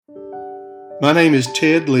My name is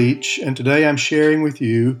Ted Leach, and today I'm sharing with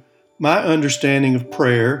you my understanding of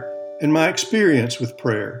prayer and my experience with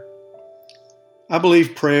prayer. I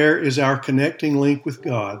believe prayer is our connecting link with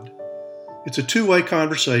God. It's a two-way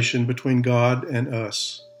conversation between God and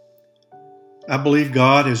us. I believe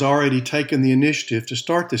God has already taken the initiative to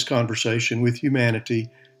start this conversation with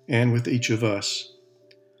humanity and with each of us.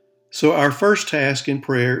 So our first task in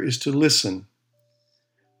prayer is to listen.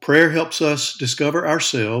 Prayer helps us discover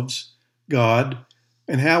ourselves, God,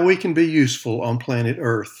 and how we can be useful on planet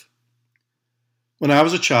Earth. When I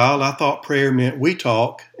was a child, I thought prayer meant we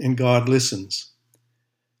talk and God listens.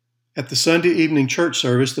 At the Sunday evening church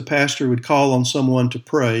service, the pastor would call on someone to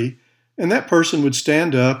pray, and that person would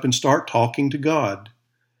stand up and start talking to God.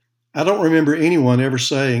 I don't remember anyone ever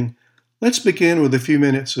saying, "Let's begin with a few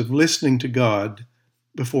minutes of listening to God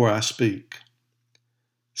before I speak."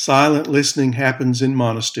 Silent listening happens in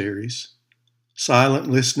monasteries. Silent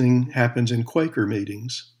listening happens in Quaker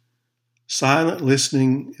meetings. Silent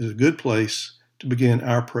listening is a good place to begin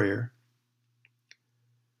our prayer.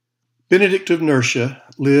 Benedict of Nursia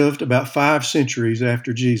lived about 5 centuries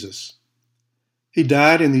after Jesus. He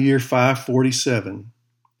died in the year 547.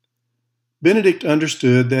 Benedict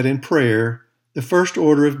understood that in prayer, the first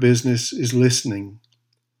order of business is listening.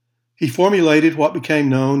 He formulated what became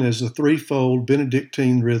known as the threefold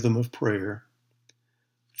Benedictine rhythm of prayer.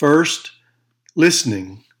 First,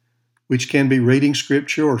 listening, which can be reading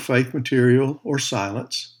scripture or faith material or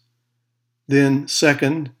silence. Then,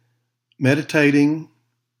 second, meditating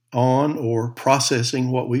on or processing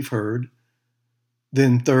what we've heard.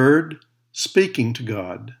 Then, third, speaking to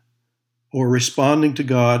God or responding to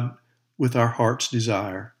God with our heart's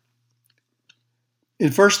desire.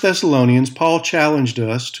 In 1 Thessalonians, Paul challenged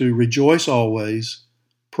us to rejoice always,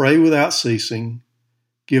 pray without ceasing,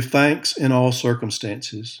 give thanks in all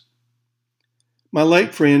circumstances. My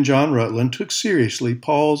late friend John Rutland took seriously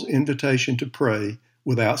Paul's invitation to pray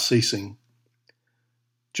without ceasing.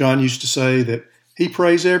 John used to say that he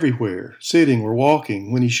prays everywhere, sitting or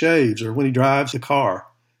walking, when he shaves or when he drives the car.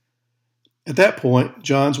 At that point,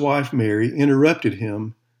 John's wife Mary interrupted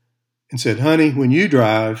him and said, "Honey, when you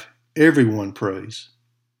drive, everyone prays."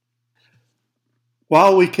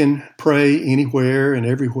 While we can pray anywhere and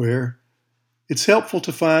everywhere, it's helpful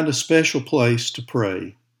to find a special place to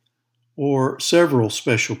pray, or several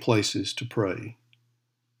special places to pray,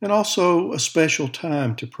 and also a special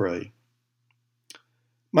time to pray.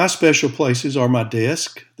 My special places are my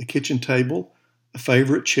desk, the kitchen table, a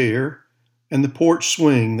favorite chair, and the porch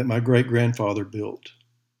swing that my great-grandfather built.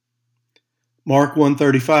 Mark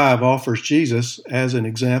 1:35 offers Jesus as an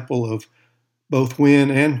example of both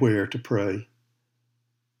when and where to pray.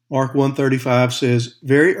 Mark 1:35 says,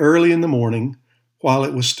 "Very early in the morning, while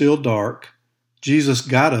it was still dark, Jesus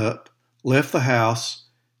got up, left the house,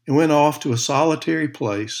 and went off to a solitary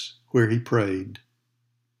place where he prayed."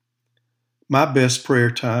 My best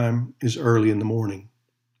prayer time is early in the morning.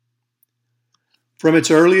 From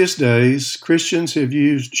its earliest days, Christians have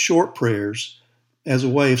used short prayers as a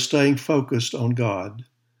way of staying focused on God.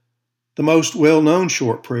 The most well-known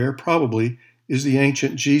short prayer probably is the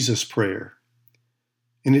ancient Jesus prayer.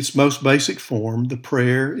 In its most basic form, the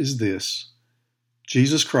prayer is this: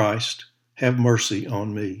 "Jesus Christ, have mercy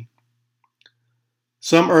on me."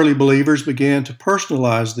 Some early believers began to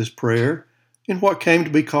personalize this prayer in what came to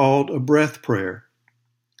be called a breath prayer.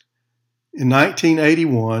 In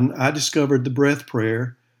 1981, I discovered the breath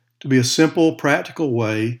prayer to be a simple, practical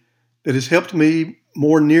way that has helped me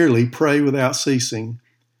more nearly pray without ceasing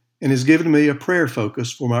and has given me a prayer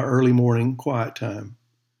focus for my early morning quiet time.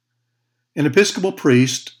 An Episcopal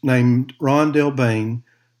priest named Ron Del Bain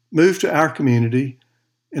moved to our community,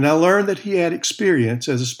 and I learned that he had experience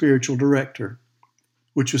as a spiritual director,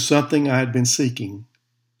 which was something I had been seeking.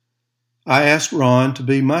 I asked Ron to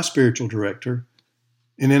be my spiritual director,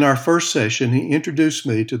 and in our first session, he introduced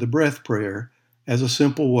me to the breath prayer as a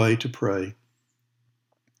simple way to pray.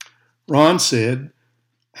 Ron said,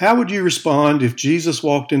 "How would you respond if Jesus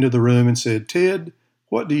walked into the room and said, 'Ted,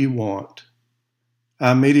 what do you want?'"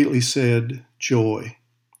 I immediately said, "Joy."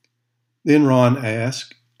 Then Ron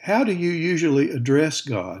asked, "How do you usually address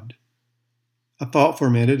God?" I thought for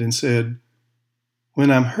a minute and said, "When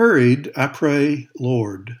I'm hurried, I pray,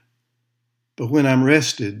 'Lord.' But when I'm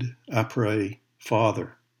rested, I pray,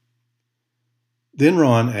 'Father.'" Then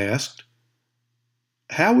Ron asked,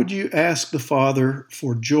 "How would you ask the Father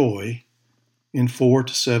for joy in 4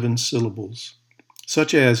 to 7 syllables,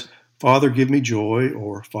 such as, 'Father, give me joy,'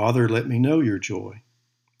 or 'Father, let me know your joy'?"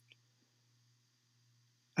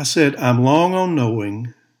 I said, "I'm long on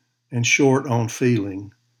knowing and short on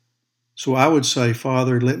feeling, so I would say,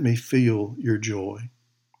 'Father, let me feel your joy.'"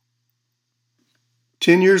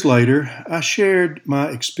 10 years later, I shared my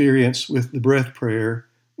experience with the breath prayer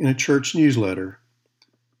in a church newsletter.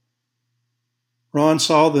 Ron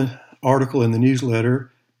saw the article in the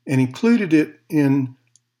newsletter and included it in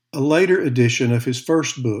a later edition of his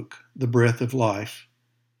first book, The Breath of Life,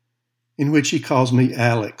 in which he calls me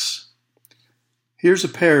Alex. Here's a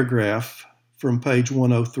paragraph from page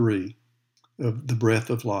 103 of The Breath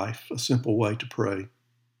of Life, A Simple Way to Pray.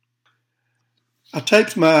 I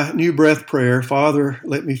taped my new breath prayer, Father,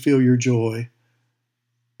 let me feel your joy,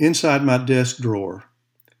 inside my desk drawer.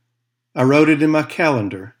 I wrote it in my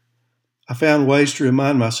calendar. I found ways to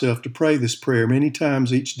remind myself to pray this prayer many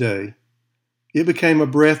times each day. It became a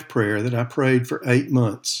breath prayer that I prayed for 8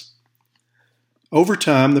 months. Over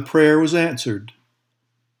time, the prayer was answered.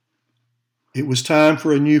 It was time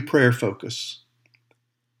for a new prayer focus.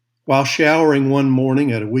 While showering one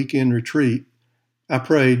morning at a weekend retreat, I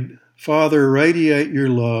prayed, Father, radiate your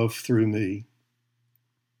love through me.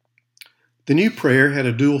 The new prayer had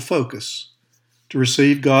a dual focus, to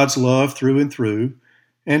receive God's love through and through,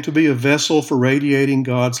 and to be a vessel for radiating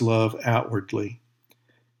God's love outwardly.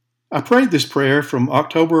 I prayed this prayer from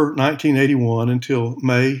October 1981 until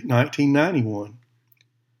May 1991.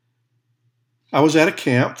 I was at a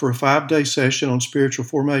camp for a 5-day session on spiritual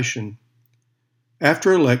formation.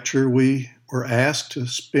 After a lecture, we were asked to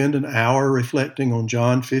spend an hour reflecting on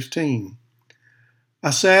John 15. I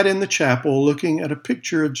sat in the chapel looking at a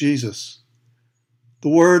picture of Jesus. The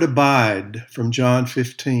word abide from John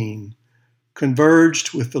 15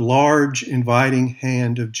 converged with the large, inviting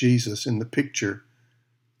hand of Jesus in the picture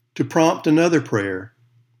to prompt another prayer,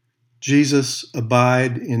 Jesus,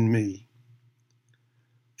 abide in me.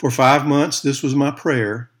 For 5 months, this was my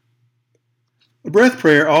prayer. A breath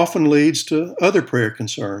prayer often leads to other prayer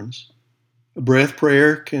concerns. A breath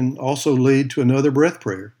prayer can also lead to another breath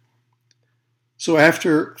prayer. So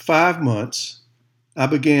after 5 months, I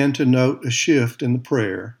began to note a shift in the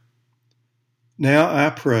prayer. Now I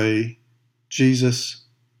pray, Jesus,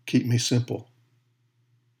 keep me simple.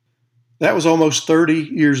 That was almost 30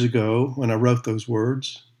 years ago when I wrote those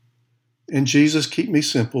words, and Jesus, keep me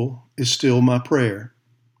simple is still my prayer.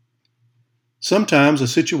 Sometimes a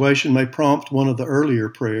situation may prompt one of the earlier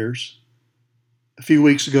prayers. A few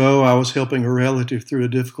weeks ago, I was helping a relative through a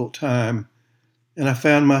difficult time, and I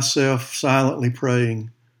found myself silently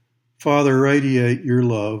praying, Father, radiate your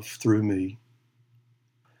love through me.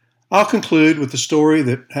 I'll conclude with a story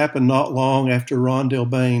that happened not long after Ron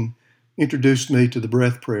Delbane introduced me to the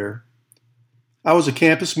breath prayer. I was a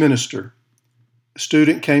campus minister. A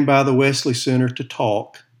student came by the Wesley Center to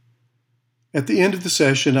talk. At the end of the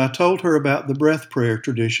session, I told her about the breath prayer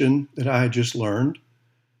tradition that I had just learned,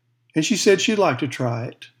 and she said she'd like to try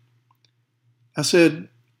it. I said,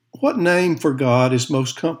 what name for God is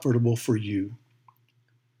most comfortable for you?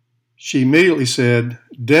 She immediately said,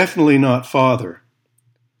 definitely not Father.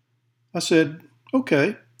 I said,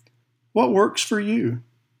 okay, what works for you?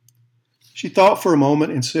 She thought for a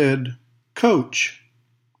moment and said, Coach.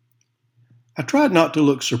 I tried not to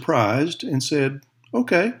look surprised and said,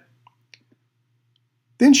 okay.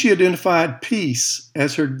 Then she identified peace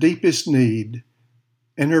as her deepest need,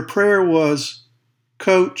 and her prayer was,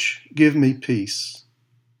 Coach, give me peace.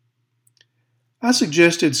 I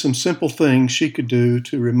suggested some simple things she could do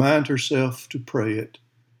to remind herself to pray it,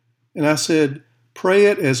 and I said, pray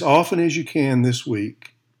it as often as you can this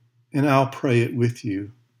week, and I'll pray it with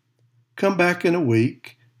you. Come back in a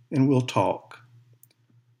week, and we'll talk.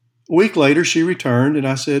 A week later, she returned, and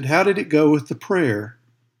I said, how did it go with the prayer?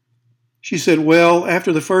 She said, well,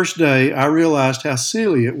 after the first day, I realized how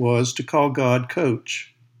silly it was to call God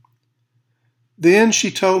Coach. Then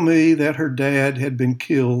she told me that her dad had been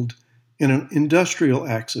killed in an industrial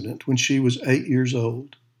accident when she was 8 years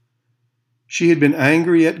old. She had been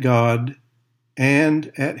angry at God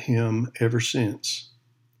and at him ever since.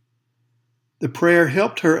 The prayer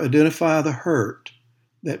helped her identify the hurt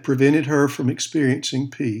that prevented her from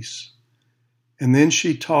experiencing peace. And then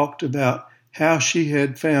she talked about how she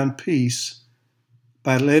had found peace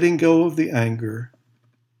by letting go of the anger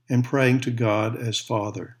and praying to God as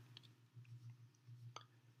Father.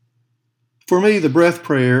 For me, the breath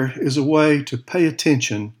prayer is a way to pay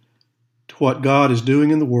attention to what God is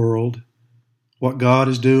doing in the world, what God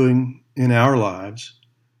is doing in our lives,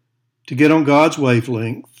 to get on God's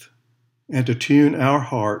wavelength, and to tune our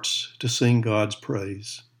hearts to sing God's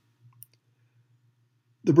praise.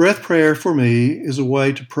 The breath prayer for me is a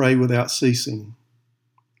way to pray without ceasing.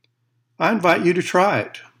 I invite you to try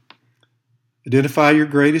it. Identify your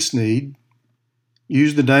greatest need.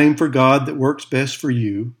 Use the name for God that works best for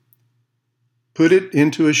you. Put it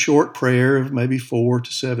into a short prayer of maybe 4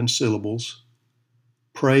 to 7 syllables.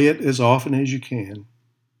 Pray it as often as you can.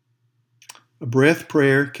 A breath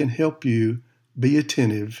prayer can help you be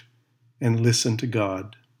attentive and listen to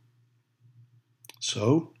God.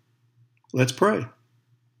 So, let's pray.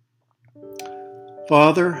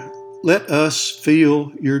 Father, let us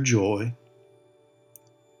feel your joy.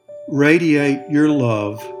 Radiate your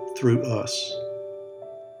love through us.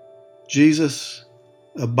 Jesus,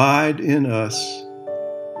 abide in us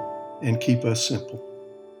and keep us simple.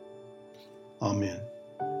 Amen.